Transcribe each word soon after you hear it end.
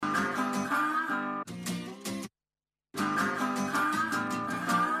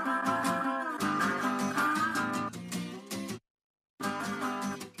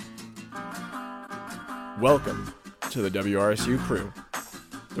Welcome to the WRSU Crew,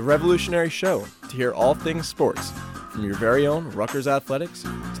 the revolutionary show to hear all things sports, from your very own Rutgers athletics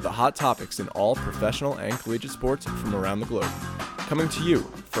to the hot topics in all professional and collegiate sports from around the globe. Coming to you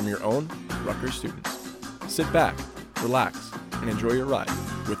from your own Rutgers students. Sit back, relax, and enjoy your ride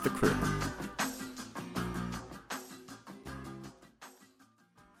with the crew.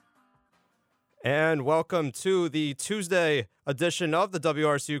 And welcome to the Tuesday edition of the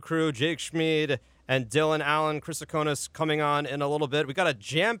WRSU Crew. Jake Schmied and Dylan Allen, Tsakonas coming on in a little bit. We got a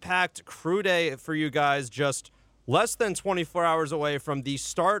jam-packed crew day for you guys, just less than 24 hours away from the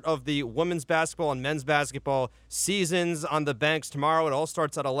start of the women's basketball and men's basketball seasons on the banks tomorrow. It all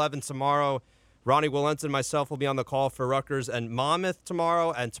starts at 11 tomorrow. Ronnie Willent and myself will be on the call for Rutgers and Monmouth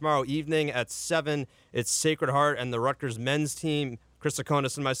tomorrow. And tomorrow evening at 7, it's Sacred Heart and the Rutgers men's team.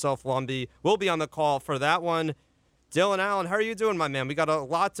 Tsakonas and myself will be on the call for that one. Dylan Allen, how are you doing, my man? We got a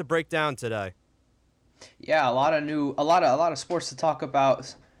lot to break down today. Yeah, a lot of sports to talk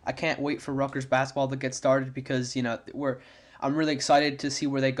about. I can't wait for Rutgers basketball to get started because I'm really excited to see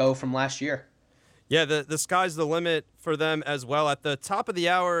where they go from last year. Yeah, the sky's the limit for them as well. At the top of the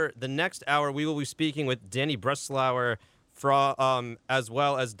hour, the next hour, we will be speaking with Danny Breslauer as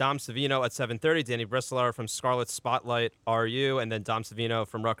well as Dom Savino at 7:30. Danny Breslauer from Scarlet Spotlight RU, and then Dom Savino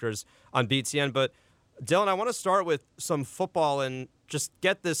from Rutgers on BTN. But Dylan, I want to start with some football and just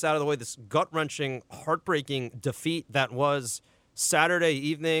get this out of the way, this gut-wrenching, heartbreaking defeat that was Saturday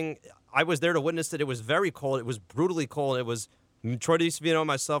evening. I was there to witness it. It was very cold. It was brutally cold. It was Troy DeSavino and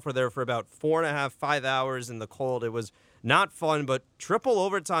myself were there for about 4.5, 5 hours in the cold. It was not fun, but triple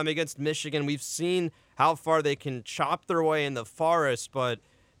overtime against Michigan. We've seen how far they can chop their way in the forest, but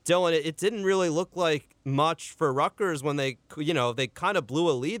Dylan, it didn't really look like much for Rutgers when they kind of blew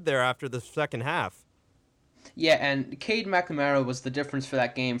a lead there after the second half. Yeah, and Cade McNamara was the difference for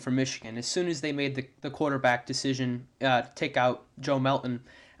that game for Michigan. As soon as they made the quarterback decision to take out Joe Melton,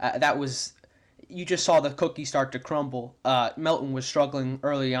 you just saw the cookie start to crumble. Melton was struggling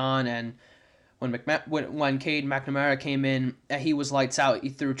early on, and when Cade McNamara came in, he was lights out. He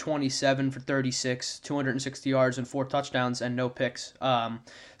threw 27 for 36, 260 yards and 4 touchdowns and no picks.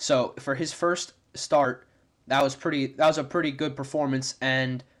 So for his first start, that was a pretty good performance,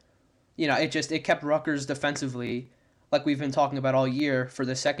 and it kept Rutgers defensively, like we've been talking about all year for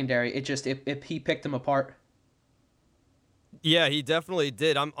the secondary. He picked them apart. Yeah, he definitely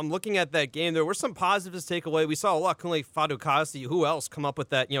did. I'm looking at that game. There were some positives to take away. We saw Olakunle Fadukasi, who else, come up with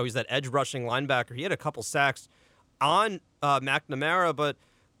that. He's that edge rushing linebacker. He had a couple sacks on McNamara, but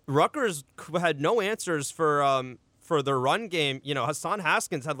Rutgers had no answers for their run game. Hassan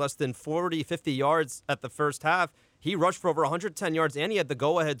Haskins had less than 40, 50 yards at the first half. He rushed for over 110 yards, and he had the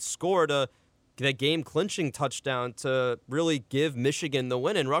go-ahead score to that game-clinching touchdown to really give Michigan the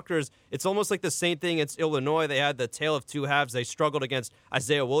win. And Rutgers, it's almost like the same thing against Illinois. They had the tale of two halves. They struggled against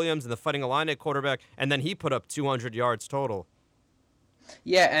Isaiah Williams and the Fighting Illini quarterback, and then he put up 200 yards total.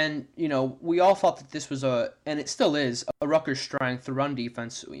 Yeah, and, we all thought that this was and it still is, a Rutgers strength, the run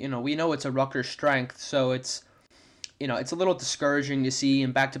defense. We know it's a Rutgers strength, so it's a little discouraging to see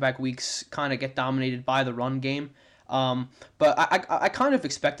in back-to-back weeks kind of get dominated by the run game. But I kind of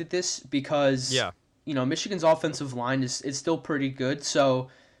expected this because, Michigan's offensive line is still pretty good. So,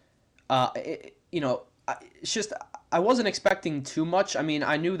 it's just I wasn't expecting too much. I mean,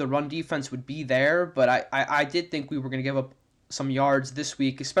 I knew the run defense would be there, but I did think we were going to give up some yards this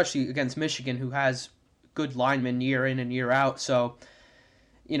week, especially against Michigan, who has good linemen year in and year out. So,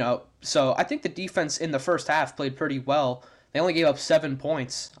 so I think the defense in the first half played pretty well. They only gave up 7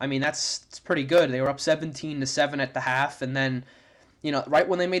 points. I mean, that's pretty good. They were up 17-7 at the half, and then, right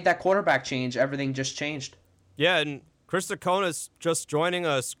when they made that quarterback change, everything just changed. Yeah, and Tsakonas just joining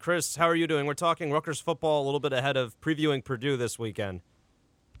us. Chris, how are you doing? We're talking Rutgers football a little bit ahead of previewing Purdue this weekend.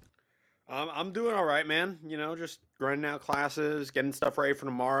 I'm doing all right, man. Just grinding out classes, getting stuff ready for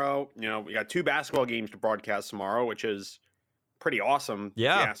tomorrow. We got 2 basketball games to broadcast tomorrow, which is pretty awesome, if you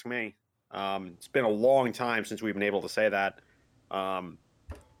ask me. It's been a long time since we've been able to say that. And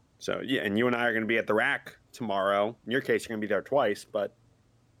you and I are going to be at the Rack tomorrow. In your case, you're going to be there twice, but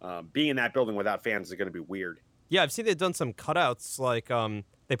being in that building without fans is going to be weird. Yeah, I've seen they've done some cutouts. Like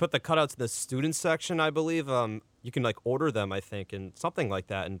they put the cutouts in the student section, I believe. You can order them, I think, and something like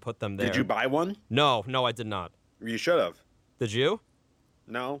that, and put them there. Did you buy one? No, I did not. You should have. Did you?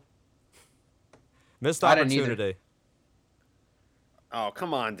 No. Missed opportunity. Oh,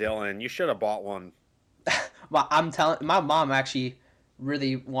 come on, Dylan. You should have bought one. Well, my mom actually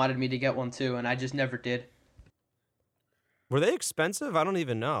really wanted me to get one too, and I just never did. Were they expensive? I don't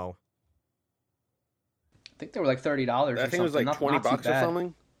even know. I think they were like $30. I think it was like $20 or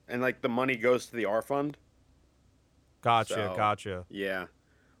something, and like the money goes to the R Fund. Gotcha. Yeah.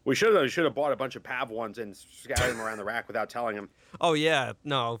 We should have bought a bunch of Pav ones and scattered them around the rack without telling him. Oh, yeah.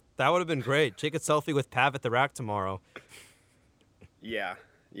 No, that would have been great. Take a selfie with Pav at the rack tomorrow. Yeah,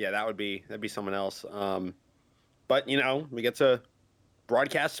 that'd be someone else. But we get to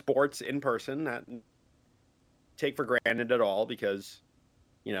broadcast sports in person, not take for granted at all, because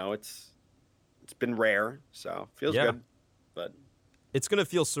it's been rare, so feels good. But it's gonna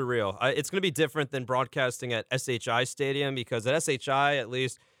feel surreal. It's gonna be different than broadcasting at SHI Stadium, because at SHI, at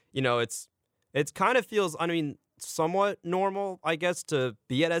least, it kind of feels, somewhat normal, I guess, to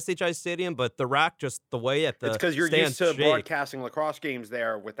be at SHI Stadium, but the rack, just the way at the it's because you're used to broadcasting lacrosse games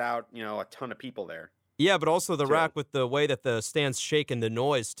there without a ton of people there. Yeah, but also the rack with the way that the stands shake and the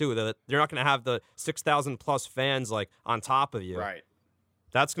noise too. That you're not going to have the 6,000 plus fans like on top of you. Right.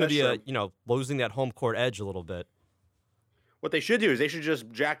 That's going to be losing that home court edge a little bit. What they should do is they should just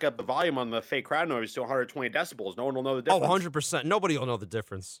jack up the volume on the fake crowd noise to 120 decibels. No one will know the difference. Oh, 100%. Nobody will know the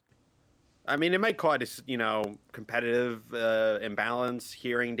difference. It might cause, competitive imbalance,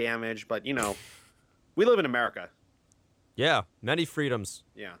 hearing damage, but, we live in America. Yeah, many freedoms.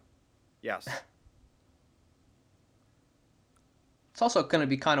 Yeah. Yes. It's also going to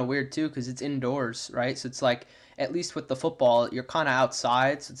be kind of weird, too, because it's indoors, right? So it's like, at least with the football, you're kind of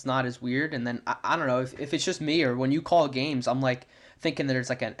outside, so it's not as weird. And then, I don't know, if it's just me, or when you call games, I'm like thinking that there's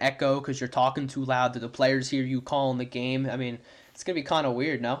like an echo because you're talking too loud, that the players hear you calling the game. It's going to be kind of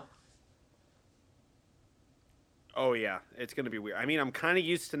weird, no? Oh, yeah. It's going to be weird. I'm kind of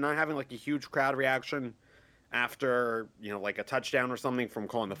used to not having like a huge crowd reaction after, like a touchdown or something from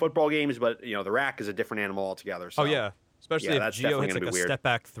calling the football games, but, the rack is a different animal altogether. So. Oh, yeah. Especially if Gio hits like a step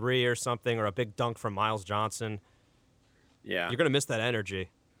back three or something, or a big dunk from Miles Johnson. Yeah. You're going to miss that energy.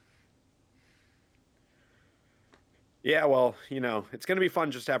 Yeah, well, it's going to be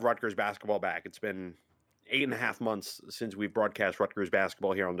fun just to have Rutgers basketball back. It's been 8.5 months since we've broadcast Rutgers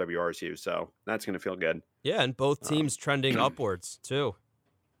basketball here on WRSU, so that's going to feel good. Yeah, and both teams trending upwards, too.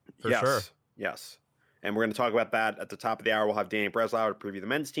 For sure. Yes. And we're going to talk about that at the top of the hour. We'll have Danny Breslauer to preview the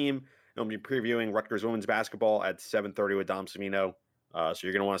men's team. And we'll be previewing Rutgers women's basketball at 7:30 with Dom Savino. So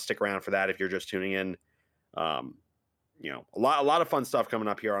you're going to want to stick around for that if you're just tuning in. A lot of fun stuff coming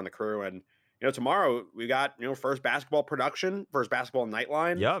up here on the crew. And, tomorrow we got, first basketball production, first basketball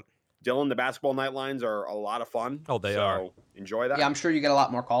nightline. Yep. Dylan, the basketball nightlines are a lot of fun. Oh, they are. Enjoy that. Yeah, I'm sure you get a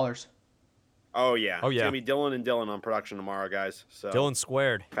lot more callers. Oh, yeah. Oh, yeah. It's going to be Dylan and Dylan on production tomorrow, guys. So Dylan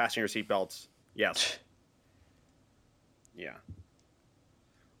squared. Fasten your seatbelts. Yes. Yeah.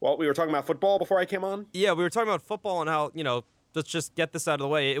 Well, we were talking about football before I came on. Yeah, we were talking about football and how, let's just get this out of the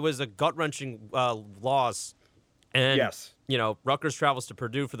way. It was a gut-wrenching loss. And, yes. Rutgers travels to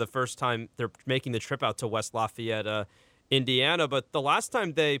Purdue for the first time. They're making the trip out to West Lafayette, Indiana. But the last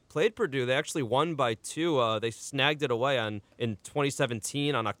time they played Purdue, they actually won by 2. They snagged it away in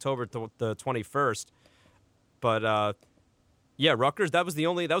 2017 on October the 21st. But, yeah, Rutgers, that was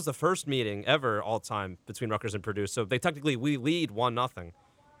the first meeting ever all time between Rutgers and Purdue. So we lead 1-0.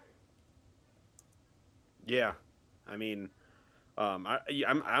 Yeah, I don't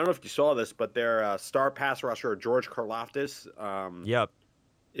know if you saw this, but their star pass rusher George Karlaftis,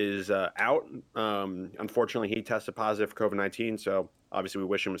 is out. Unfortunately, he tested positive for COVID-19, so obviously we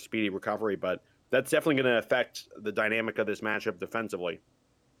wish him a speedy recovery. But that's definitely going to affect the dynamic of this matchup defensively.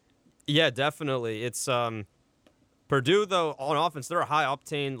 Yeah, definitely. It's Purdue, though, on offense, they're a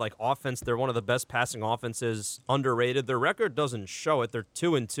high-octane offense. They're one of the best passing offenses, underrated. Their record doesn't show it. They're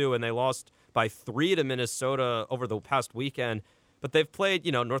 2-2, and they lost by 3 to Minnesota over the past weekend. But they've played,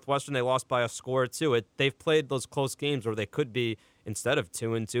 Northwestern, they lost by a score, too. They've played those close games where they could be, instead of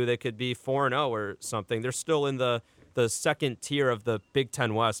 2-2, they could be 4-0 or something. They're still in the second tier of the Big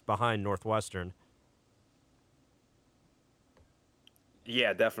Ten West behind Northwestern.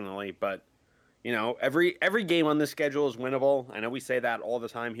 Yeah, definitely. But, every game on this schedule is winnable. I know we say that all the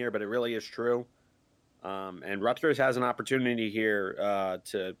time here, but it really is true. And Rutgers has an opportunity here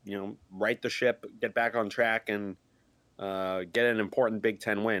to, right the ship, get back on track, and get an important Big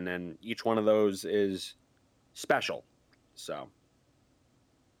Ten win. And each one of those is special. So.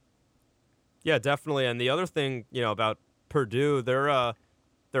 Yeah, definitely. And the other thing, about Purdue, they're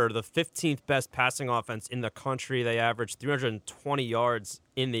the 15th best passing offense in the country. They average 320 yards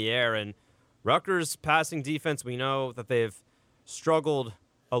in the air. And Rutgers' passing defense, we know that they've struggled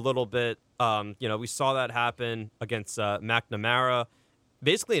a little bit. We saw that happen against McNamara,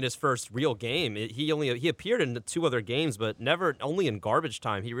 basically in his first real game. He appeared in 2 other games, but only in garbage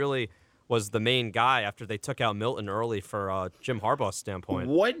time. He really was the main guy after they took out Milton early for Jim Harbaugh's standpoint.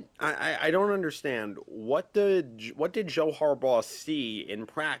 What I don't understand. What did Joe Harbaugh see in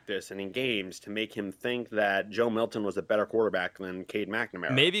practice and in games to make him think that Joe Milton was a better quarterback than Cade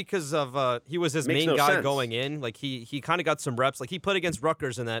McNamara? Maybe because of he was his main guy going in. Like he kind of got some reps. Like he played against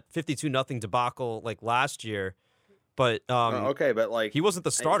Rutgers in that 52-0 debacle like last year. But okay, but like he wasn't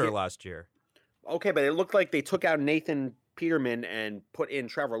the starter last year. Okay, but it looked like they took out Nathan Peterman and put in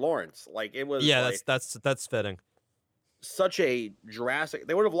Trevor Lawrence. Like it was. Yeah, that's fitting. Such a drastic.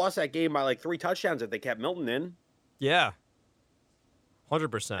 They would have lost that game by like 3 touchdowns if they kept Milton in. Yeah,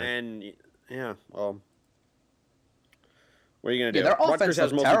 100%. And yeah, well, what are you gonna do? Yeah, their Rutgers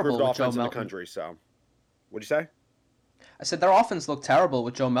has most terrible improved with Joe offense in the Milton. country. So, what'd you say? I said their offense looked terrible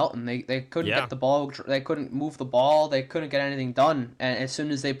with Joe Melton. They couldn't get the ball. They couldn't move the ball. They couldn't get anything done. And as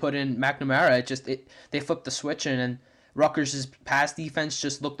soon as they put in McNamara, they flipped the switch and Rutgers' pass defense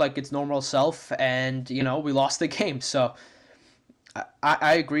just looked like its normal self. And we lost the game. So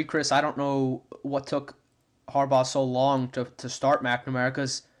I agree, Chris. I don't know what took Harbaugh so long to start McNamara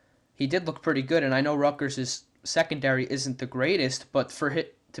because he did look pretty good. And I know Rutgers' secondary isn't the greatest, but for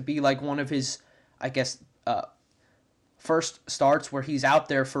it to be like one of his, I guess, first starts where he's out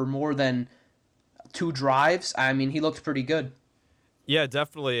there for more than 2 drives, I mean, he looked pretty good. Yeah,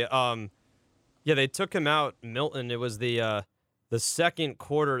 definitely. Yeah, they took him out, Milton. It was the second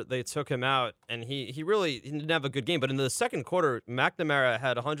quarter they took him out, and he really didn't have a good game. But in the second quarter, McNamara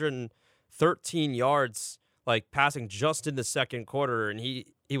had 113 yards, like passing just in the second quarter, and he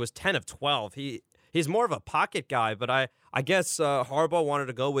was 10 of 12. He's more of a pocket guy, but I guess Harbaugh wanted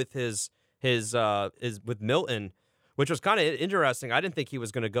to go with his with Milton, which was kind of interesting. I didn't think he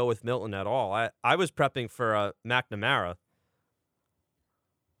was going to go with Milton at all. I was prepping for McNamara.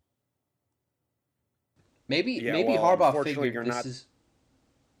 Maybe Harbaugh figured this is...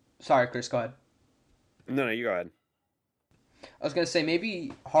 Sorry, Chris, go ahead. No, you go ahead. I was going to say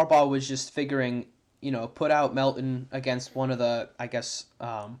maybe Harbaugh was just figuring, put out Melton against one of the, I guess,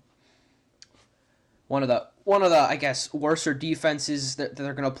 worser defenses that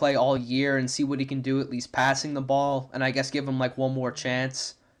they're going to play all year and see what he can do, at least passing the ball, and I guess give him like one more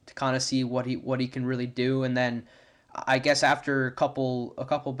chance to kind of see what he can really do. And then I guess after a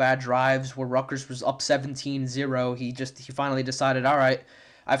couple bad drives where Rutgers was up 17-0, he finally decided, all right,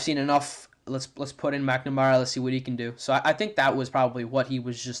 I've seen enough. Let's put in McNamara. Let's see what he can do. So I think that was probably what he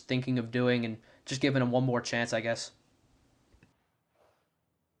was just thinking of doing and just giving him one more chance, I guess.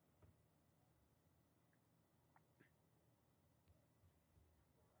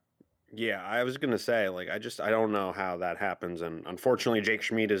 Yeah, I was going to say, like, I don't know how that happens. And unfortunately, Jake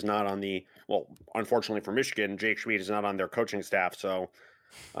Schmied is not on unfortunately for Michigan, Jake Schmied is not on their coaching staff. So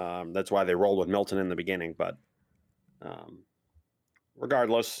that's why they rolled with Milton in the beginning. But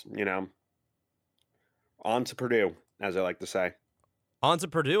regardless, on to Purdue, as I like to say. On to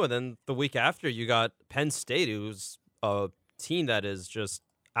Purdue. And then the week after, you got Penn State, who's a team that is just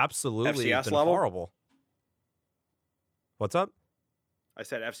absolutely FCS been level? horrible. What's up? I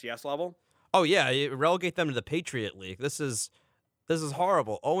said FCS level? Oh, yeah. You relegate them to the Patriot League. This is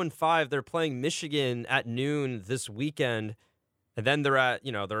horrible. 0-5. They're playing Michigan at noon this weekend. And then they're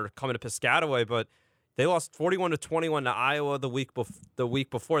coming to Piscataway, but they lost 41-21 to Iowa the week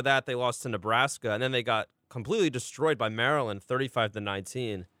before that. They lost to Nebraska, and then they got completely destroyed by Maryland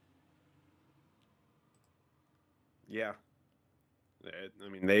 35-19. Yeah. I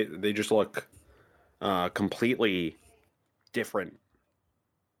mean, they just look completely different.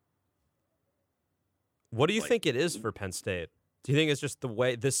 What do you think it is for Penn State? Do you think it's just the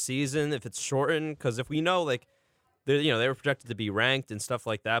way this season, if it's shortened? Because if we know, like, they were projected to be ranked and stuff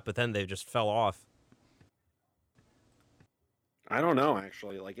like that, but then they just fell off. I don't know,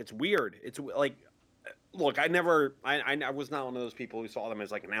 actually. Like, it's weird. It's like, look, I was not one of those people who saw them as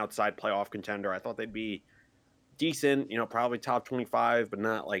like an outside playoff contender. I thought they'd be decent, probably top 25, but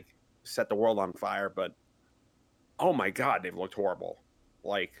not like set the world on fire. But oh my God, they've looked horrible.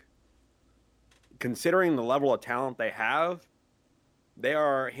 Like, considering the level of talent they have, they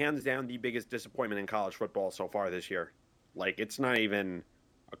are hands down the biggest disappointment in college football so far this year. Like, it's not even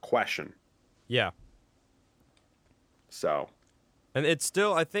a question. Yeah. So. And it's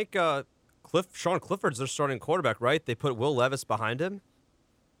still, I think, Sean Clifford's their starting quarterback, right? They put Will Levis behind him.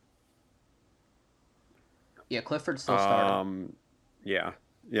 Yeah, Clifford's still starting. Yeah,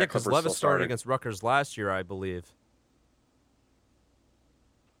 because Levis started against Rutgers last year, I believe.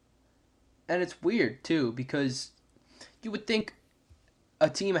 And it's weird, too, because you would think a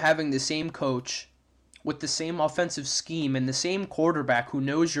team having the same coach with the same offensive scheme and the same quarterback who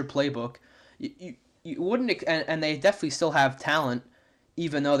knows your playbook, you wouldn't, and they definitely still have talent.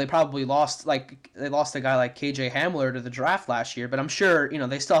 even though they probably lost a guy like KJ Hamler to the draft last year, but I'm sure,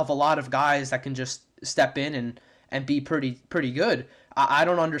 they still have a lot of guys that can just step in and be pretty good. I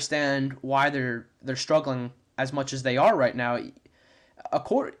don't understand why they're struggling as much as they are right now.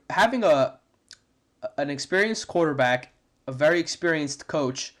 Having an experienced quarterback, a very experienced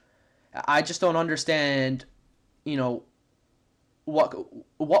coach, I just don't understand,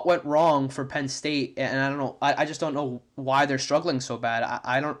 what went wrong for Penn State, and I don't know. I just don't know why they're struggling so bad.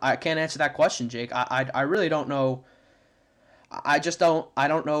 I can't answer that question, Jake. I really don't know. I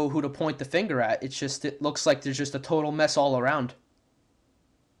don't know who to point the finger at. It looks like there's just a total mess all around.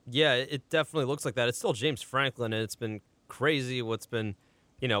 Yeah, it definitely looks like that. It's still James Franklin, and it's been crazy what's been,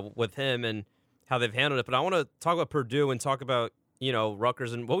 with him and how they've handled it. But I want to talk about Purdue and talk about,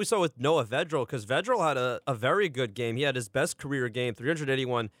 Rutgers and what we saw with Noah Vedral, because Vedral had a very good game. He had his best career game,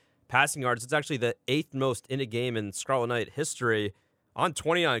 381 passing yards. It's actually the 8th most in a game in Scarlet Knight history on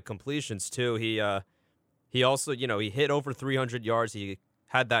 29 completions, too. He also, he hit over 300 yards. He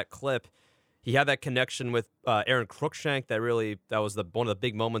had that clip. He had that connection with Aaron Cruikshank that was one of the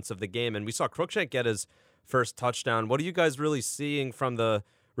big moments of the game. And we saw Cruikshank get his first touchdown. What are you guys really seeing from the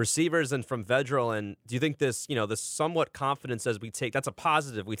receivers and from Vedral? And do you think this somewhat confidence that's a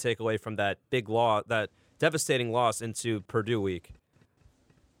positive we take away from that big loss, that devastating loss into Purdue week?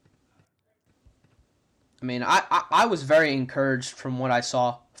 I mean, I was very encouraged from what I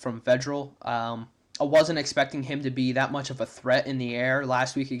saw from Vedral. I wasn't expecting him to be that much of a threat in the air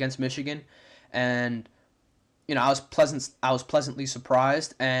last week against Michigan, and I was pleasantly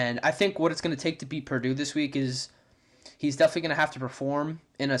surprised. And I think what it's going to take to beat Purdue this week is he's definitely going to have to perform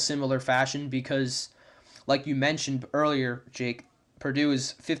in a similar fashion because, like you mentioned earlier, Jake, Purdue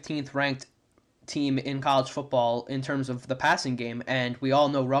is 15th ranked team in college football in terms of the passing game, and we all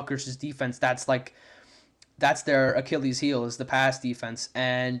know Rutgers' defense. That's their Achilles heel, is the pass defense,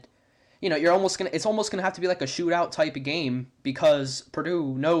 and it's almost gonna have to be like a shootout type of game because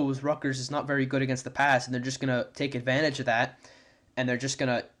Purdue knows Rutgers is not very good against the pass, and they're just gonna take advantage of that, and they're just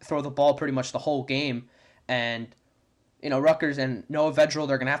gonna throw the ball pretty much the whole game. And Rutgers and Noah Vedral,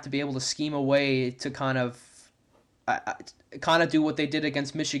 they're gonna have to be able to scheme a way to kind of do what they did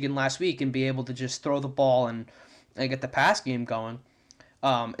against Michigan last week and be able to just throw the ball and get the pass game going.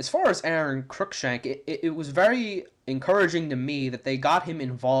 As far as Aaron Cruikshank, it was very encouraging to me that they got him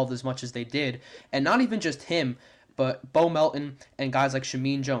involved as much as they did. And not even just him, but Bo Melton and guys like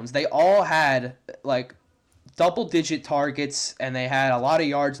Shameen Jones. They all had double-digit targets, and they had a lot of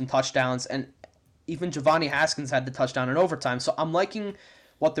yards and touchdowns. And even Giovanni Haskins had the touchdown in overtime. So I'm liking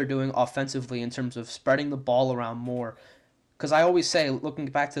what they're doing offensively in terms of spreading the ball around more. Because I always say, looking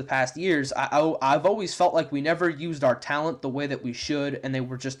back to the past years, I've always felt like we never used our talent the way that we should, and they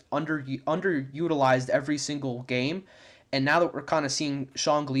were just underutilized every single game. And now that we're kind of seeing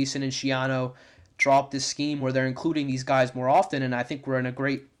Sean Gleason and Schiano drop this scheme where they're including these guys more often, and I think we're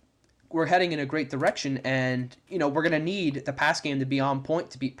heading in a great direction. And we're going to need the pass game to be on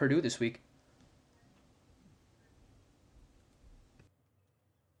point to beat Purdue this week.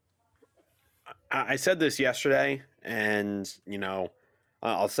 I said this yesterday, and,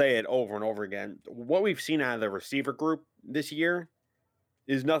 I'll say it over and over again. What we've seen out of the receiver group this year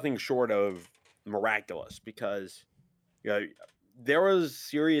is nothing short of miraculous because, there was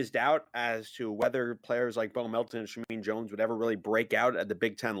serious doubt as to whether players like Bo Melton and Shameen Jones would ever really break out at the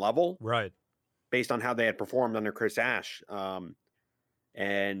Big Ten level. Right. Based on how they had performed under Chris Ash.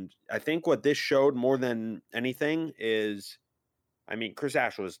 And I think what this showed more than anything is, Chris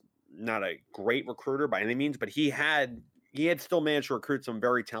Ash was not a great recruiter by any means, but he had still managed to recruit some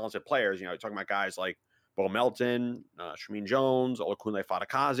very talented players. Talking about guys like Bo Melton, Shameen Jones, Olakunle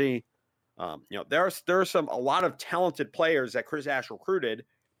Fadakazi. There's a lot of talented players that Chris Ash recruited,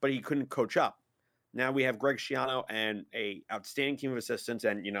 but he couldn't coach up. Now we have Greg Schiano and a outstanding team of assistants,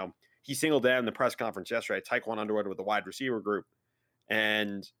 and he singled out in the press conference yesterday, Taekwon Underwood with the wide receiver group,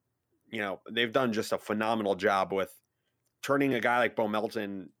 and they've done just a phenomenal job with turning a guy like Bo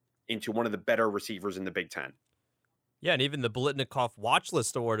Melton into one of the better receivers in the Big Ten. Yeah, and even the Biletnikoff Watch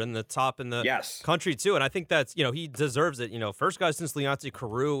List Award in the top in the country, too. And I think that's, he deserves it. First guy since Leonte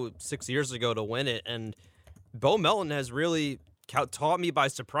Carew 6 years ago to win it. And Bo Melton has really taught me by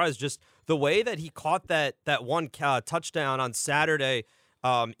surprise just the way that he caught that one touchdown on Saturday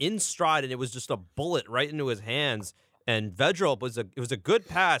in stride, and it was just a bullet right into his hands. And Vedral it was a good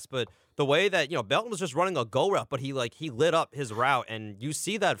pass, but the way that, Melton was just running a go route, but he lit up his route. And you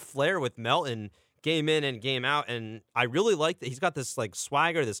see that flair with Melton game in and game out, and I really like that he's got this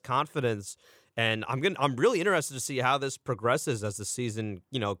swagger, this confidence, and I'm really interested to see how this progresses as the season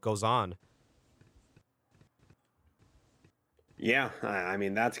goes on. Yeah, I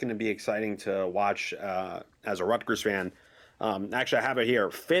mean, that's going to be exciting to watch as a Rutgers fan. Actually, I have it here.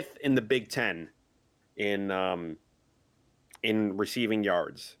 5th in the Big Ten in receiving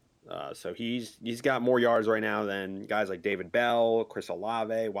yards. So he's got more yards right now than guys like David Bell, Chris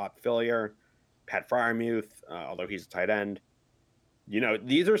Olave, Whop Phillier, Pat Fryermuth, although he's a tight end.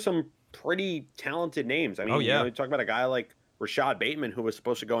 These are some pretty talented names. I mean, you talk about a guy like Rashad Bateman, who was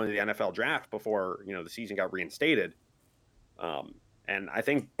supposed to go into the NFL draft before, the season got reinstated. And I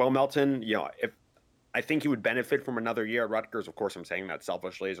think Bo Melton, I think he would benefit from another year at Rutgers. Of course, I'm saying that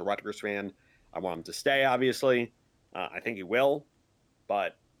selfishly as a Rutgers fan. I want him to stay, obviously. I think he will.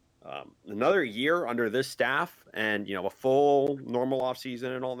 But another year under this staff and, a full normal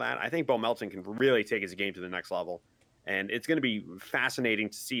offseason and all that, I think Bo Melton can really take his game to the next level. And it's going to be fascinating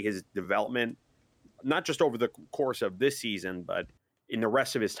to see his development, not just over the course of this season, but in the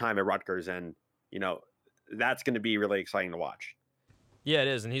rest of his time at Rutgers. And, that's going to be really exciting to watch. Yeah, it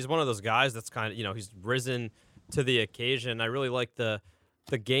is. And he's one of those guys that's kind of, he's risen to the occasion. I really like the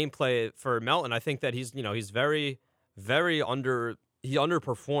gameplay for Melton. I think that he's very, very he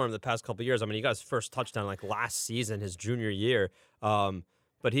underperformed the past couple of years. I mean, he got his first touchdown like last season, his junior year.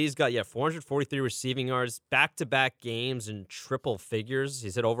 But he's got, 443 receiving yards, back-to-back games in triple figures.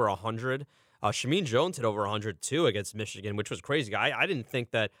 He's hit over 100. Schmied Jones hit over 100 too against Michigan, which was crazy. I didn't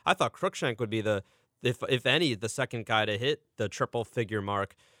think that. I thought Cruikshank would be if any, the second guy to hit the triple figure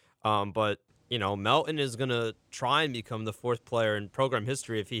mark. But Melton is going to try and become the 4th player in program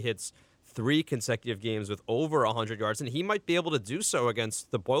history if he hits 3 consecutive games with over 100 yards, and he might be able to do so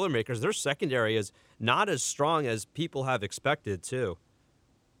against the Boilermakers. Their secondary is not as strong as people have expected, too.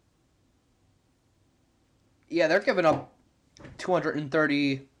 Yeah, they're giving up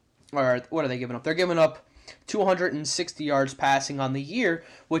 230, or what are they giving up? They're giving up 260 yards passing on the year,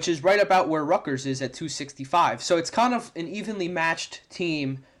 which is right about where Rutgers is at 265. So it's kind of an evenly matched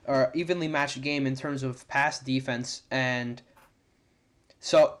team, or evenly matched game in terms of pass defense. And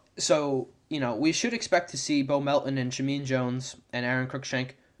so we should expect to see Bo Melton and Schmied Jones and Aaron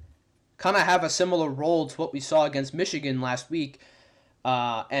Cruikshank kind of have a similar role to what we saw against Michigan last week.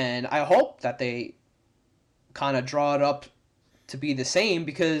 And I hope that they kind of draw it up to be the same,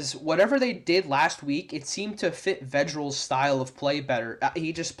 because whatever they did last week, it seemed to fit Vedral's style of play better.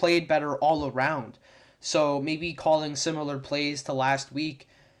 He just played better all around. So maybe calling similar plays to last week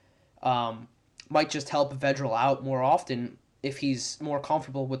might just help Vedral out more often if he's more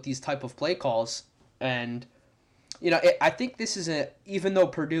comfortable with these type of play calls. And I think this is even though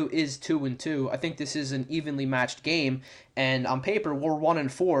Purdue is 2-2, I think this is an evenly matched game. And on paper, we're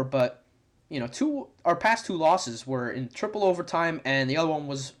 1-4, but our past 2 losses were in triple overtime, and the other one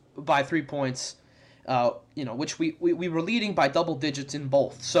was by 3 points. Which we were leading by double digits in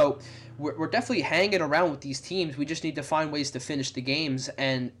both. So we're definitely hanging around with these teams. We just need to find ways to finish the games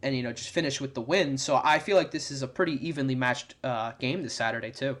and just finish with the win. So I feel like this is a pretty evenly matched game this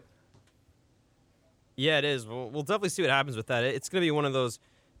Saturday too. Yeah, it is. We'll definitely see what happens with that. It's going to be one of those,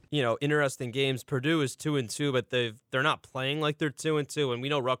 interesting games. Purdue is 2-2, but they're not playing like they're 2-2, and we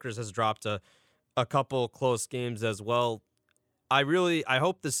know Rutgers has dropped a couple close games as well. I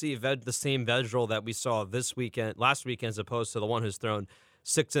hope to see the same Vedral that we saw last weekend, as opposed to the one who's thrown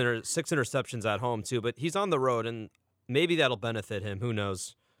six interceptions at home too. But he's on the road, and maybe that'll benefit him. Who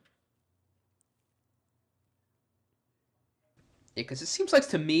knows? Yeah, because it seems like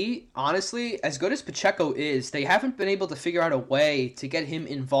to me, honestly, as good as Pacheco is, they haven't been able to figure out a way to get him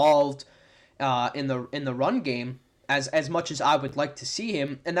involved in the run game as much as I would like to see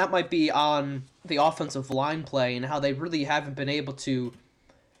him, and that might be on the offensive line play and how they really haven't been able to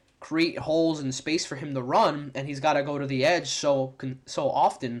create holes in space for him to run, and he's got to go to the edge so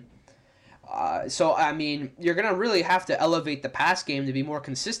often. So I mean, you're gonna really have to elevate the pass game to be more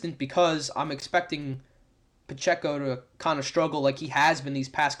consistent, because I'm expecting Pacheco to kind of struggle like he has been these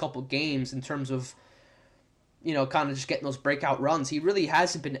past couple games in terms of, kind of just getting those breakout runs. He really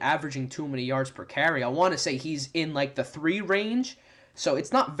hasn't been averaging too many yards per carry. I want to say he's in like the 3 range, so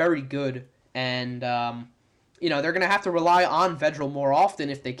it's not very good. And, they're going to have to rely on Vedral more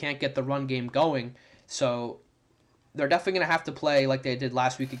often if they can't get the run game going. So they're definitely going to have to play like they did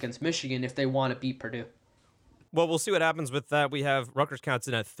last week against Michigan if they want to beat Purdue. Well, we'll see what happens with that. We have Rutgers counts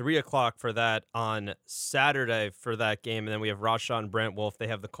in at 3 o'clock for that on Saturday for that game. And then we have Rashawn and Brant Wolf. They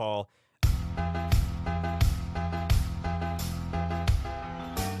have the call.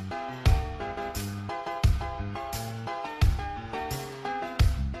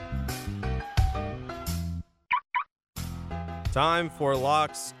 Time for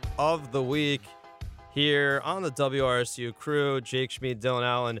locks of the week here on the WRSU crew. Jake Schmied, Dylan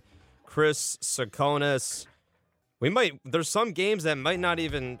Allen, Chris Tsakonas. There's some games that might not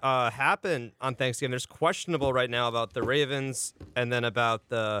even happen on Thanksgiving. There's questionable right now about the Ravens and then about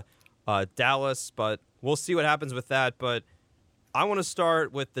the Dallas, but we'll see what happens with that. But I want to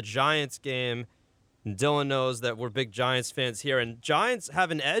start with the Giants game. Dylan knows that we're big Giants fans here, and Giants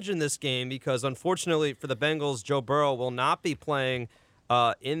have an edge in this game because, unfortunately for the Bengals, Joe Burrow will not be playing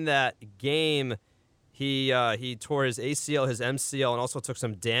in that game. He tore his ACL, his MCL, and also took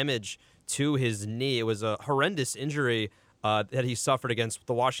some damage to his knee. It was a horrendous injury that he suffered against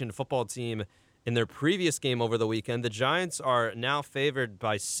the Washington football team in their previous game over the weekend. The Giants are now favored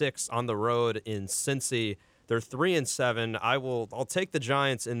by 6 on the road in Cincy. They're 3-7. I'll take the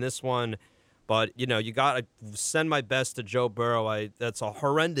Giants in this one. But, you got to send my best to Joe Burrow. That's a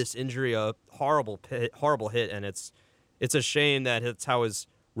horrendous injury, a horrible hit, and it's a shame that it's how his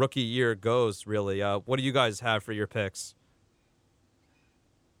rookie year goes, really. What do you guys have for your picks?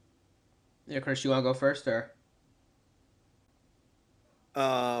 Yeah, Chris, you want to go first, or?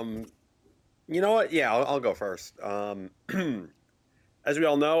 You know what? Yeah, I'll go first. As we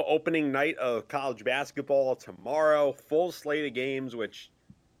all know, opening night of college basketball tomorrow, full slate of games, which...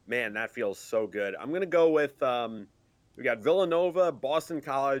 Man, that feels so good. I'm going to go with, we got Villanova, Boston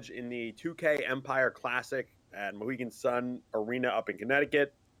College in the 2K Empire Classic at Mohegan Sun Arena up in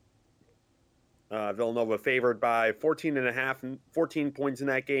Connecticut. Villanova favored by 14 points in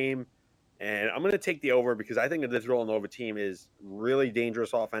that game. And I'm going to take the over because I think that this Villanova team is really dangerous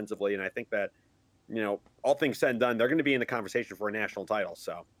offensively. And I think that, all things said and done, they're going to be in the conversation for a national title.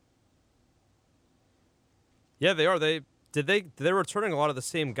 So, yeah, they are. They're returning a lot of the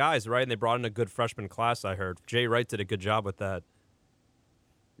same guys, right? And they brought in a good freshman class, I heard. Jay Wright did a good job with that.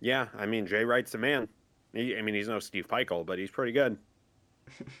 Yeah, Jay Wright's the man. He's no Steve Peichel, but he's pretty good.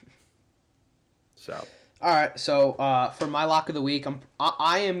 So. All right, so for my lock of the week,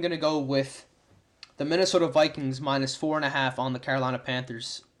 I am going to go with the Minnesota Vikings minus 4.5 on the Carolina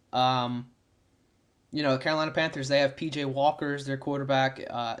Panthers. The Carolina Panthers, they have P.J. Walker as their quarterback.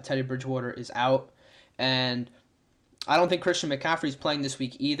 Teddy Bridgewater is out. And I don't think Christian McCaffrey's playing this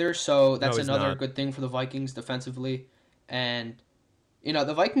week either, so that's another good thing for the Vikings defensively. And,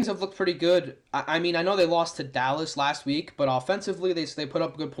 the Vikings have looked pretty good. I know they lost to Dallas last week, but offensively they put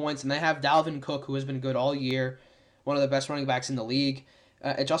up good points, and they have Dalvin Cook, who has been good all year, one of the best running backs in the league.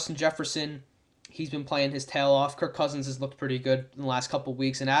 Justin Jefferson, he's been playing his tail off. Kirk Cousins has looked pretty good in the last couple of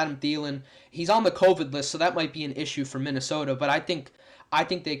weeks. And Adam Thielen, he's on the COVID list, so that might be an issue for Minnesota, but I think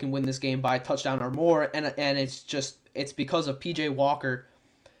they can win this game by a touchdown or more, and it's because of P.J. Walker,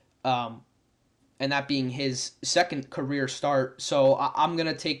 and that being his second career start. So I'm going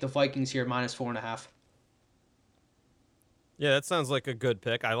to take the Vikings here minus 4.5. Yeah, that sounds like a good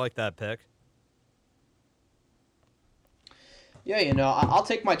pick. I like that pick. Yeah, I'll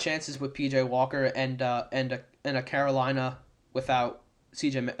take my chances with P.J. Walker and a Carolina without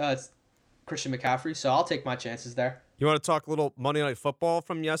Christian McCaffrey. So I'll take my chances there. You want to talk a little Monday Night Football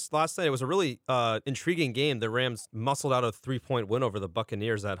from last night? It was a really intriguing game. The Rams muscled out a 3-point win over the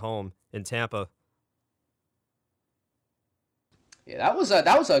Buccaneers at home in Tampa. Yeah,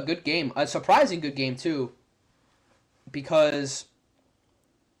 that was a good game, a surprising good game too, because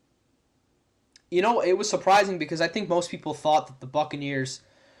it was surprising because I think most people thought that the Buccaneers,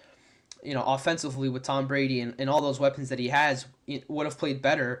 offensively with Tom Brady and all those weapons that he has, would have played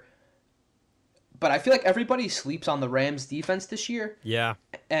better. But I feel like everybody sleeps on the Rams defense this year. Yeah.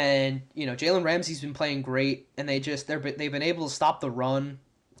 And, Jalen Ramsey's been playing great, and they've been able to stop the run.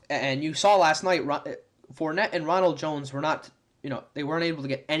 And you saw last night, Fournette and Ronald Jones were not, they weren't able to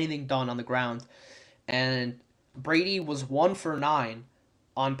get anything done on the ground. And Brady was 1 for 9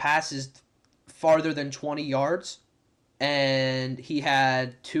 on passes farther than 20 yards. And he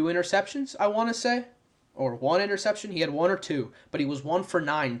had 2 interceptions, I want to say. Or 1 interception. He had 1 or 2, but he was 1 for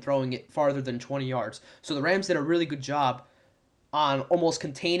 9 throwing it farther than 20 yards. So the Rams did a really good job on almost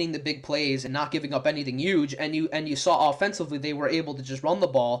containing the big plays and not giving up anything huge. And you saw offensively they were able to just run the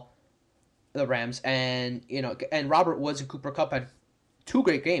ball, the Rams, and Robert Woods and Cooper Kupp had 2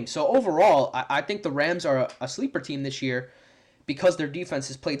 great games. So overall, I think the Rams are a sleeper team this year because their defense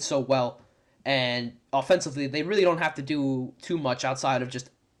has played so well, and offensively they really don't have to do too much outside of just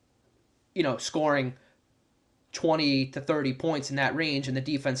scoring 20 to 30 points in that range, and the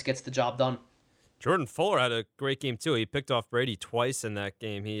defense gets the job done. Jordan Fuller had a great game too. He picked off Brady twice in that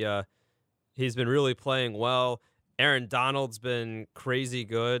game. He's been really playing well. Aaron Donald's been crazy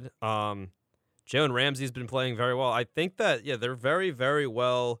good. Jalen Ramsey's been playing very well. I think that they're very, very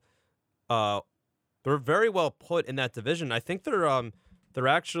well. They're very well put in that division. I think they're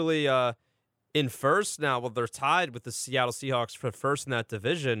actually in first now. Well, they're tied with the Seattle Seahawks for first in that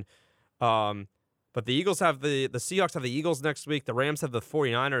division. But the Eagles have the Seahawks have the Eagles next week. The Rams have the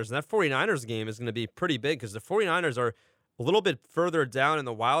 49ers. And that 49ers game is going to be pretty big because the 49ers are a little bit further down in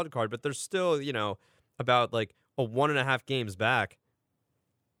the wild card, but they're still, about like a 1.5 games back.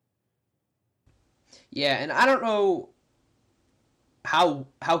 Yeah, and I don't know how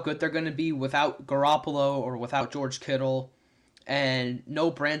good they're going to be without Garoppolo or without George Kittle, and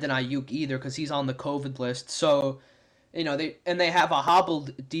no Brandon Ayuk either because he's on the COVID list. So, they have a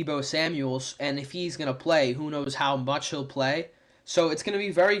hobbled Deebo Samuels, and if he's going to play, who knows how much he'll play. So it's going to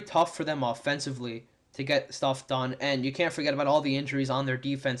be very tough for them offensively to get stuff done, and you can't forget about all the injuries on their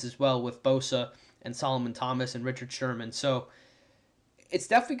defense as well with Bosa and Solomon Thomas and Richard Sherman. So it's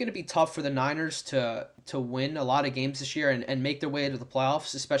definitely going to be tough for the Niners to win a lot of games this year and make their way to the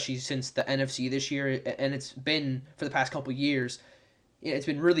playoffs, especially since the NFC this year, and it's been for the past couple years, it's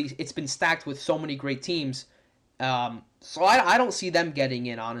been stacked with so many great teams. So I don't see them getting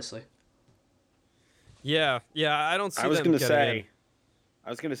in, honestly. Yeah, I don't see them getting in. I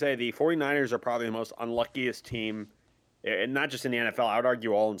was going to say the 49ers are probably the most unluckiest team, and not just in the NFL, I would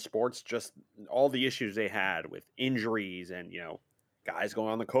argue all in sports, just all the issues they had with injuries and, guys going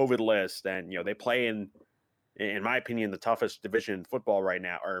on the COVID list. And, they play in my opinion, the toughest division in football right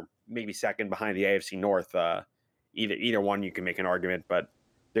now, or maybe second behind the AFC North. Either one you can make an argument, but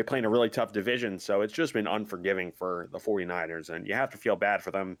they're playing a really tough division. So it's just been unforgiving for the 49ers, and you have to feel bad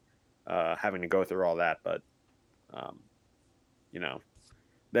for them having to go through all that. But,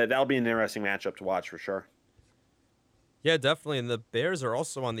 that'll be an interesting matchup to watch for sure. Yeah, definitely. And the Bears are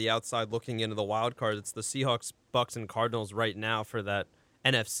also on the outside looking into the wild card. It's the Seahawks, Bucks, and Cardinals right now for that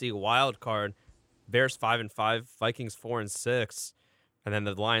NFC wild card. Bears 5-5, Vikings 4-6, and then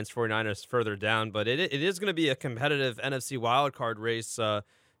the Lions 49ers further down. But it is going to be a competitive NFC wild card race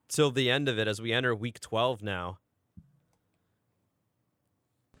till the end of it as we enter Week 12 now.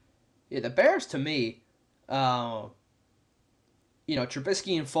 Yeah, the Bears to me, Trubisky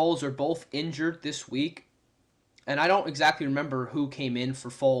and Foles are both injured this week. And I don't exactly remember who came in for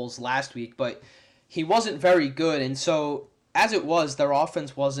Foles last week, but he wasn't very good. And so, as it was, their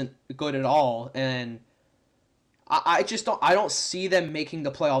offense wasn't good at all. And I don't see them making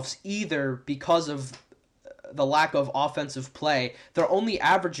the playoffs either because of the lack of offensive play. They're only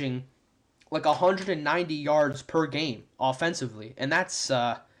averaging like 190 yards per game offensively, and that's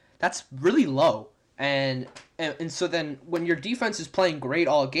really low. And so then when your defense is playing great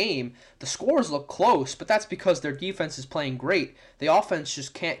all game, the scores look close, but that's because their defense is playing great. The offense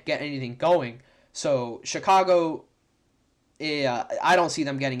just can't get anything going. So Chicago, I don't see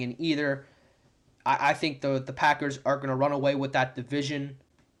them getting in either. I think the Packers are going to run away with that division.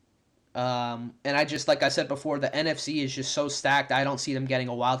 And like I said before, the NFC is just so stacked. I don't see them getting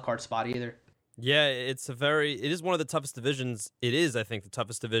a wild card spot either. Yeah, it is one of the toughest divisions. It is, I think, the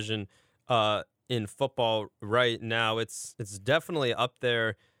toughest division in football right now. It's definitely up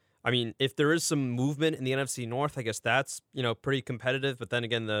there. I mean, if there is some movement in the NFC North, I guess that's, pretty competitive. But then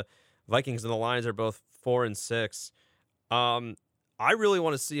again, the Vikings and the Lions are both 4-6. I really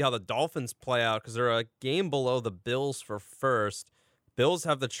want to see how the Dolphins play out because they're a game below the Bills for first. Bills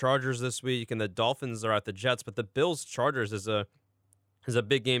have the Chargers this week, and the Dolphins are at the Jets. But the Bills-Chargers is a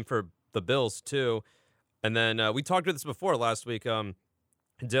big game for the Bills too. And then we talked about this before last week,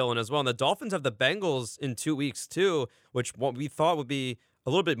 Dylan, as well. And the Dolphins have the Bengals in 2 weeks too, which what we thought would be a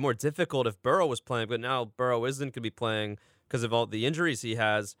little bit more difficult if Burrow was playing, but now Burrow isn't going to be playing because of all the injuries he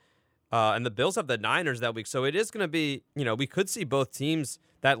has. And the Bills have the Niners that week. So it is going to be, we could see both teams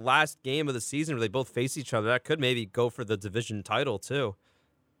that last game of the season where they both face each other. That could maybe go for the division title too.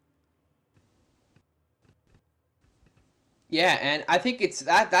 Yeah, and I think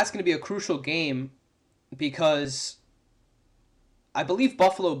that's going to be a crucial game because I believe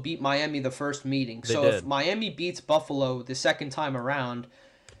Buffalo beat Miami the first meeting. So if Miami beats Buffalo the second time around,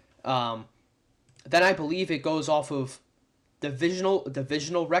 then I believe it goes off of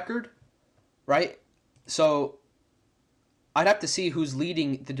divisional record, right? So I'd have to see who's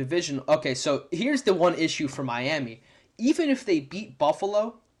leading the division. Okay, so here's the one issue for Miami. Even if they beat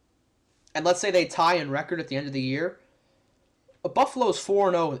Buffalo, and let's say they tie in record at the end of the year, Buffalo's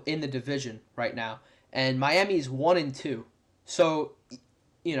 4-0 in the division right now, and Miami's 1-2. So,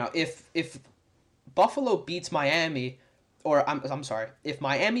 if Buffalo beats Miami, or I'm sorry, if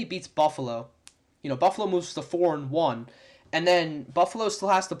Miami beats Buffalo, Buffalo moves to 4-1, and then Buffalo still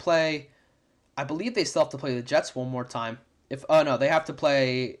has to play. I believe they still have to play the Jets one more time. They have to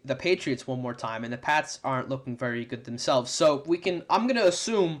play the Patriots one more time, and the Pats aren't looking very good themselves. So I'm gonna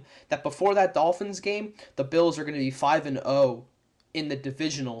assume that before that Dolphins game, the Bills are gonna be 5-0 in the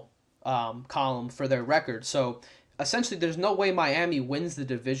divisional column for their record. So essentially there's no way Miami wins the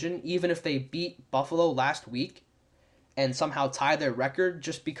division, even if they beat Buffalo last week and somehow tie their record,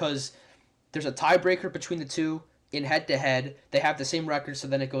 just because there's a tiebreaker between the two in head-to-head. They have the same record, so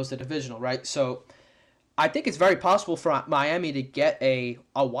then it goes to divisional, right? So I think it's very possible for Miami to get a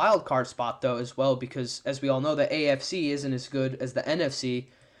wild card spot, though, as well, because, as we all know, the AFC isn't as good as the NFC,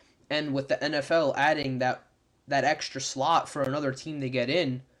 and with the NFL adding that extra slot for another team to get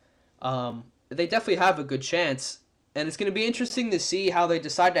in, they definitely have a good chance. And it's going to be interesting to see how they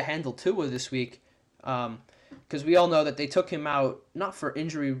decide to handle Tua this week, because we all know that they took him out not for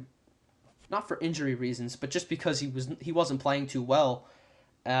injury reasons, but just because he wasn't playing too well.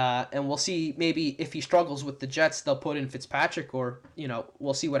 And we'll see, maybe if he struggles with the Jets, they'll put in Fitzpatrick, or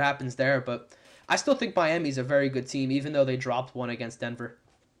we'll see what happens there. But I still think Miami's a very good team, even though they dropped one against Denver.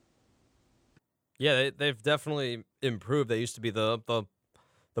 Yeah, they've definitely improved. They used to be the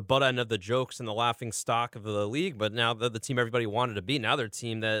butt end of the jokes and the laughing stock of the league, but now they're the team everybody wanted to be. Now they're a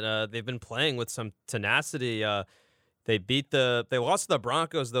team that they've been playing with some tenacity. They lost to the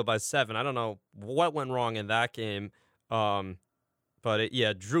Broncos though by 7. I don't know what went wrong in that game. But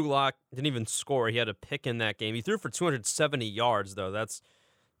Drew Lock didn't even score. He had a pick in that game. He threw for 270 yards though. You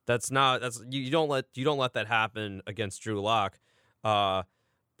don't let that happen against Drew Lock.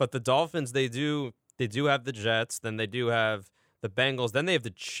 But the Dolphins, they do have the Jets, then they do have the Bengals, then they have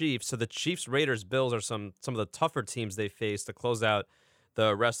the Chiefs. So the Chiefs, Raiders, Bills are some of the tougher teams they face to close out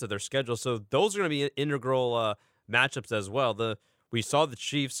the rest of their schedule. So those are going to be integral matchups as well. We saw the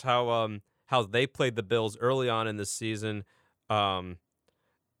Chiefs how they played the Bills early on in this season. They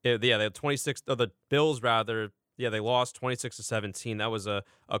had 26 of the Bills rather. Yeah, they lost 26-17. That was a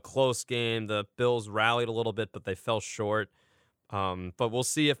close game. The Bills rallied a little bit, but they fell short. But we'll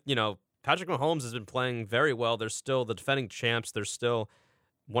see if, Patrick Mahomes has been playing very well. They're still the defending champs. They're still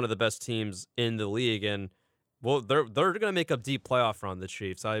one of the best teams in the league. And they're going to make a deep playoff run, the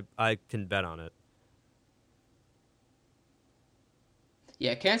Chiefs. I can bet on it.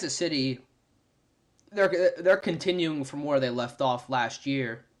 Yeah, Kansas City, they're continuing from where they left off last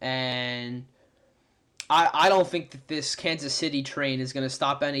year. And I don't think that this Kansas City train is going to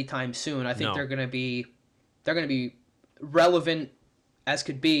stop anytime soon. I think they're going to be relevant as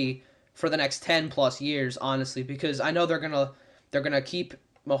could be for the next 10 plus years, honestly, because I know they're going to keep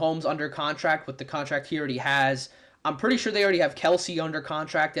Mahomes under contract with the contract he already has. I'm pretty sure they already have Kelsey under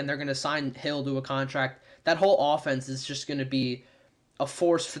contract, and they're going to sign Hill to a contract. That whole offense is just going to be a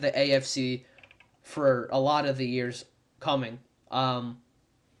force for the AFC for a lot of the years coming. But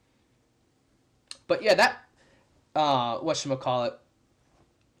yeah, that whatchamacallit,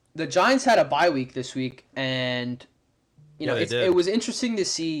 the Giants had a bye week this week, and it was interesting to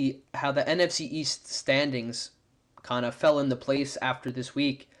see how the NFC East standings kind of fell into place after this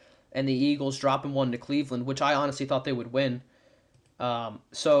week, and the Eagles dropping one to Cleveland, which I honestly thought they would win.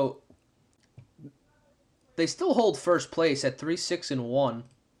 So they still hold first place at 3-6-1,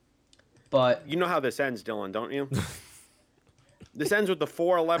 but you know how this ends, Dylan, don't you? This ends with the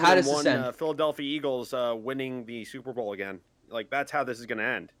 4-11-1 Philadelphia Eagles winning the Super Bowl again. Like, that's how this is going to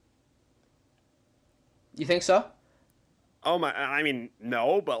end. You think so? Oh my! I mean,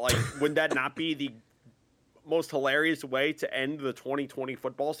 no, but like, would that not be the most hilarious way to end the 2020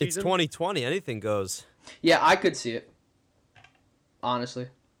 football season? It's 2020. Anything goes. Yeah, I could see it. Honestly,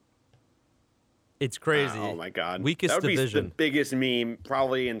 it's crazy. Oh my God! Weakest that would division. Be the biggest meme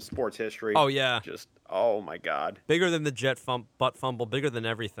probably in sports history. Oh yeah. Just oh my God. Bigger than the Jet butt fumble. Bigger than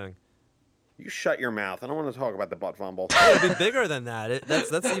everything. You shut your mouth. I don't want to talk about the butt fumble. It would be bigger than that.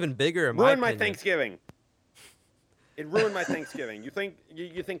 That's even bigger in my opinion. My Thanksgiving. It ruined my Thanksgiving. You think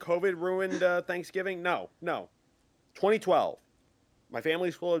COVID ruined Thanksgiving? No. 2012. My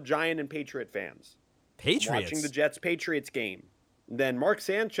family's full of Giant and Patriot fans. Patriots? I'm watching the Jets-Patriots game. Then Mark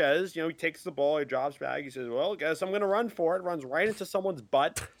Sanchez, he takes the ball, he drops back, he says, well, guess I'm going to run for it. Runs right into someone's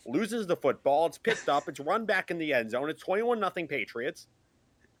butt, loses the football. It's picked up. It's run back in the end zone. It's 21-0 Patriots.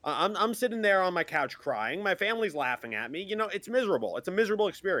 I'm sitting there on my couch crying. My family's laughing at me. It's miserable. It's a miserable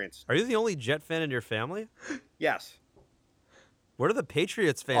experience. Are you the only Jet fan in your family? Yes. Where do the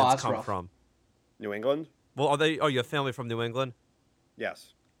Patriots fans come from? New England. Well, you have family from New England?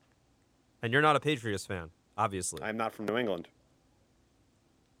 Yes. And you're not a Patriots fan, obviously. I'm not from New England.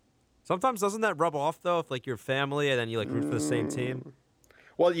 Sometimes doesn't that rub off, though, if, like, your family and then you, like, root for the same team?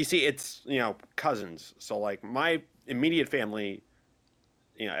 Well, you see, it's, cousins. So, like, my immediate family,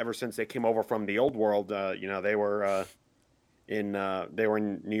 ever since they came over from the old world, they were in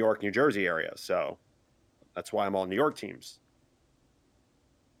New York, New Jersey area. So that's why I'm all New York teams.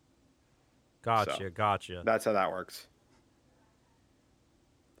 Gotcha. That's how that works.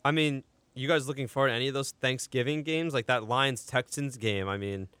 I mean, you guys looking forward to any of those Thanksgiving games, like that Lions-Texans game? I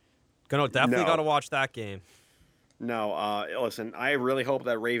mean, definitely got to watch that game. No, listen, I really hope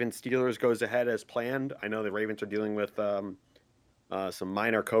that Ravens-Steelers goes ahead as planned. I know the Ravens are dealing with some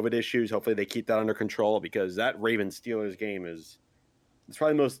minor COVID issues. Hopefully they keep that under control, because that Ravens-Steelers game it's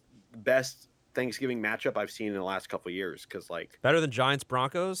probably the best Thanksgiving matchup I've seen in the last couple of years. Better than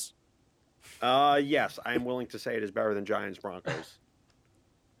Giants-Broncos? Yes, I am willing to say it is better than Giants-Broncos.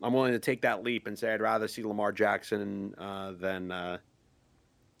 I'm willing to take that leap and say I'd rather see Lamar Jackson than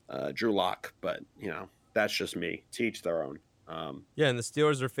Drew Lock, but that's just me. To each their own. Yeah, and the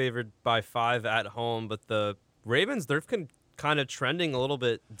Steelers are favored by 5 at home, but the Ravens, they're kind of trending a little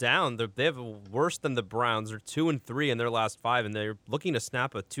bit down. They have worse than the Browns. They're 2-3 in their last 5, and they're looking to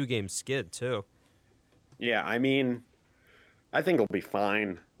snap a 2-game skid too. Yeah, I mean, I think it'll be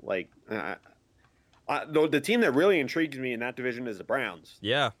fine. The team that really intrigues me in that division is the Browns.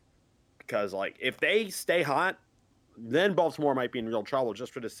 Yeah, because if they stay hot, then Baltimore might be in real trouble,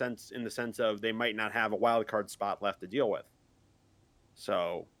 just in the sense of they might not have a wild card spot left to deal with.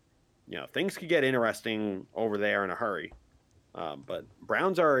 So, things could get interesting over there in a hurry. But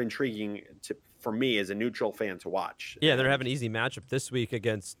Browns are intriguing for me as a neutral fan to watch. Yeah, they're having an easy matchup this week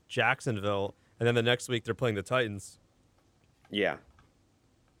against Jacksonville, and then the next week they're playing the Titans. Yeah.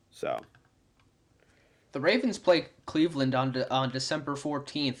 So. The Ravens play Cleveland on December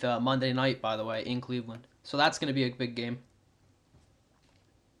 14th, Monday night, by the way, in Cleveland. So that's going to be a big game.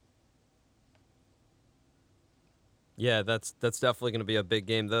 Yeah, that's definitely going to be a big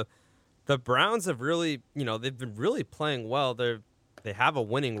game. The Browns have really, they've been really playing well. They have a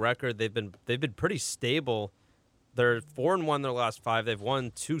winning record. They've been pretty stable. They're 4-1 their last 5. They've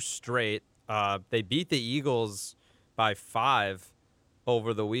won 2 straight. They beat the Eagles by 5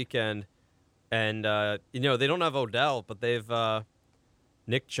 over the weekend. And they don't have Odell, but they've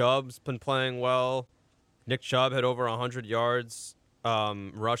Nick Chubb's been playing well. Nick Chubb had over 100 yards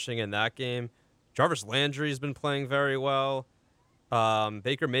rushing in that game. Jarvis Landry's been playing very well.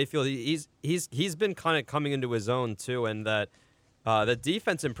 Baker Mayfield, he's been kind of coming into his own too, and that the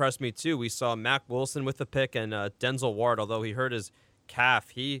defense impressed me too. We saw Mack Wilson with a pick, and Denzel Ward, although he hurt his calf,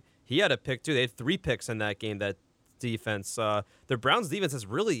 he had a pick too. They had 3 picks in that game. That defense, the Browns defense has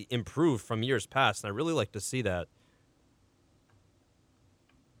really improved from years past, and I really like to see that.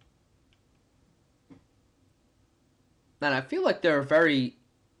 And I feel like they're a very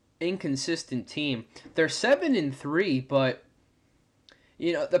inconsistent team. They're 7-3, but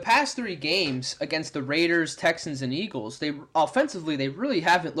the past 3 games against the Raiders, Texans, and Eagles, they really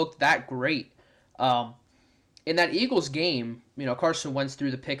haven't looked that great. In that Eagles game, Carson Wentz threw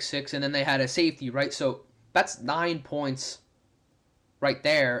the pick 6, and then they had a safety, right? So that's 9 points right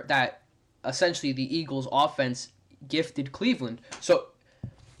there that essentially the Eagles offense gifted Cleveland. So,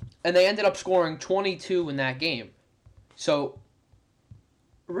 and they ended up scoring 22 in that game. So,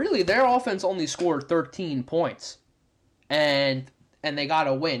 really, their offense only scored 13 points, and they got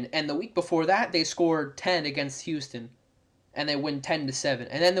a win. And the week before that, they scored 10 against Houston, and they win 10-7.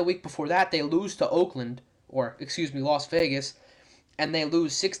 And then the week before that, they lose to Las Vegas, and they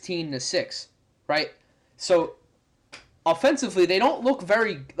lose 16-6, right? So, offensively, they don't look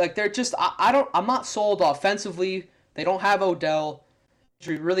very, they're just, I'm not sold offensively. They don't have Odell.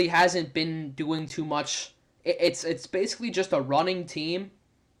 He really hasn't been doing too much. It's basically just a running team,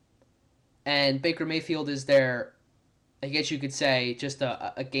 and Baker Mayfield is their, I guess you could say, just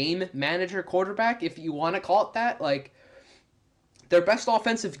a game manager quarterback, if you want to call it that. Their best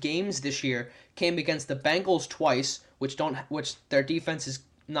offensive games this year came against the Bengals twice, which their defense is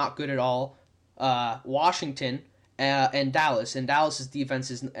not good at all, Washington, and Dallas. And Dallas's defense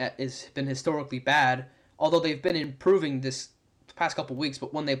is been historically bad, although they've been improving this past couple weeks.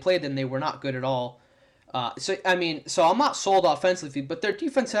 But when they played them, they were not good at all. So I'm not sold offensively, but their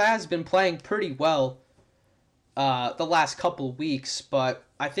defense has been playing pretty well the last couple weeks. But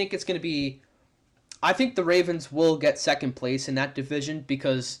I think I think the Ravens will get second place in that division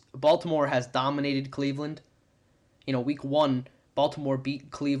because Baltimore has dominated Cleveland. Week 1, Baltimore beat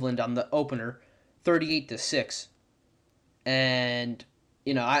Cleveland on the opener, 38-6, and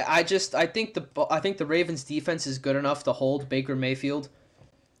I think the Ravens defense is good enough to hold Baker Mayfield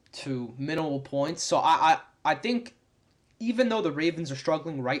to minimal points. So I think even though the Ravens are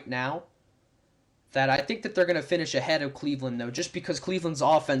struggling right now, that I think that they're going to finish ahead of Cleveland, though, just because Cleveland's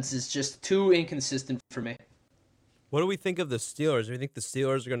offense is just too inconsistent for me. What do we think of the Steelers? Do you think the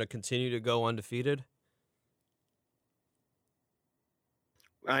Steelers are going to continue to go undefeated?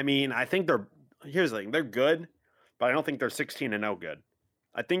 I think here's the thing, they're good, but I don't think they're 16-0 good.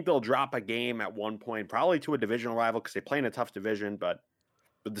 I think they'll drop a game at one point, probably to a divisional rival because they play in a tough division, but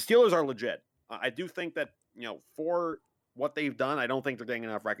But the Steelers are legit. I do think that, for what they've done, I don't think they're getting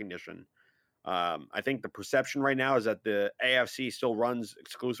enough recognition. I think the perception right now is that the AFC still runs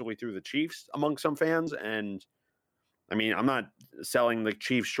exclusively through the Chiefs among some fans. And I mean, I'm not selling the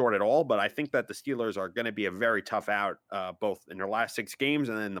Chiefs short at all, but I think that the Steelers are going to be a very tough out, both in their last 6 games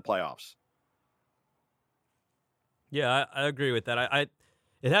and then in the playoffs. Yeah, I agree with that.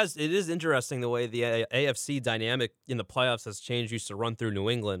 It is interesting the way the AFC dynamic in the playoffs has changed. Used to run through New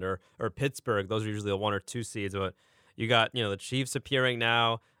England or Pittsburgh. Those are usually the 1 or 2 seeds, but you got the Chiefs appearing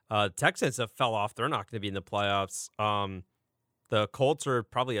now. Texans have fell off. They're not going to be in the playoffs. The Colts are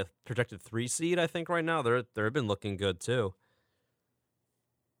probably a projected 3 seed, I think, right now. They've been looking good too.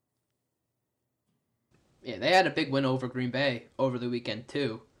 Yeah, they had a big win over Green Bay over the weekend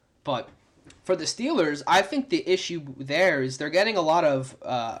too. But for the Steelers, I think the issue there is they're getting a lot of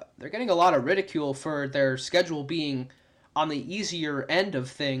ridicule for their schedule being on the easier end of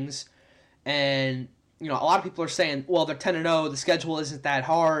things, and a lot of people are saying, well, they're 10-0, the schedule isn't that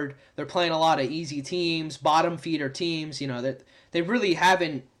hard, they're playing a lot of easy teams, bottom feeder teams, that they really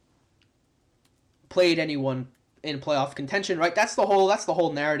haven't played anyone in playoff contention, right? That's the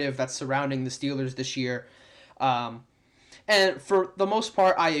whole narrative that's surrounding the Steelers this year. And for the most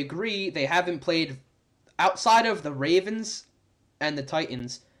part, I agree. They haven't played outside of the Ravens and the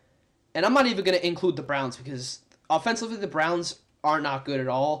Titans. And I'm not even going to include the Browns because offensively the Browns are not good at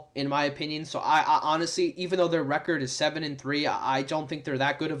all, in my opinion. So I honestly, even though their record is 7-3, I don't think they're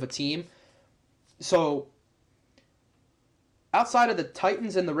that good of a team. So outside of the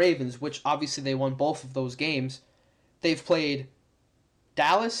Titans and the Ravens, which obviously they won both of those games, they've played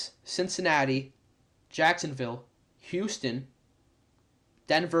Dallas, Cincinnati, Jacksonville, Houston,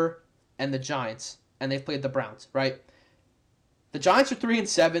 Denver, and the Giants, and they've played the Browns, right? The Giants are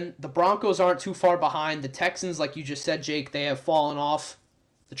 3-7. The Broncos aren't too far behind. The Texans, like you just said, Jake, they have fallen off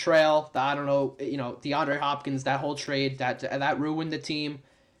the trail. DeAndre Hopkins, that whole trade, that ruined the team.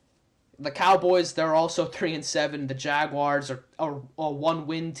 The Cowboys, they're also 3-7. The Jaguars are a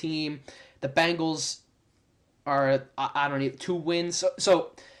 1-win team. The Bengals are 2 wins.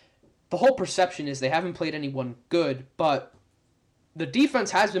 So the whole perception is they haven't played anyone good, but the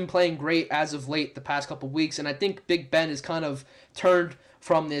defense has been playing great as of late the past couple of weeks, and I think Big Ben has kind of turned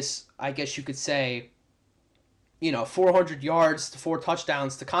from this, I guess you could say, 400 yards to 4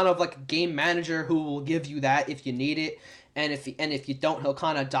 touchdowns to kind of like a game manager who will give you that if you need it, and if you don't, he'll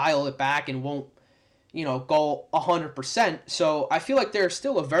kind of dial it back and won't, go 100%. So I feel like they're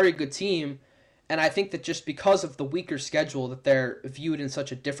still a very good team, and I think that just because of the weaker schedule that they're viewed in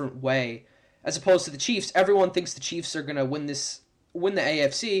such a different way, as opposed to the Chiefs. Everyone thinks the Chiefs are going to win the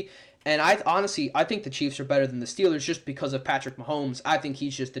AFC, and I think the Chiefs are better than the Steelers just because of Patrick Mahomes. I think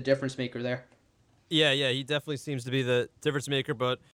he's just the difference maker there. Yeah, he definitely seems to be the difference maker, but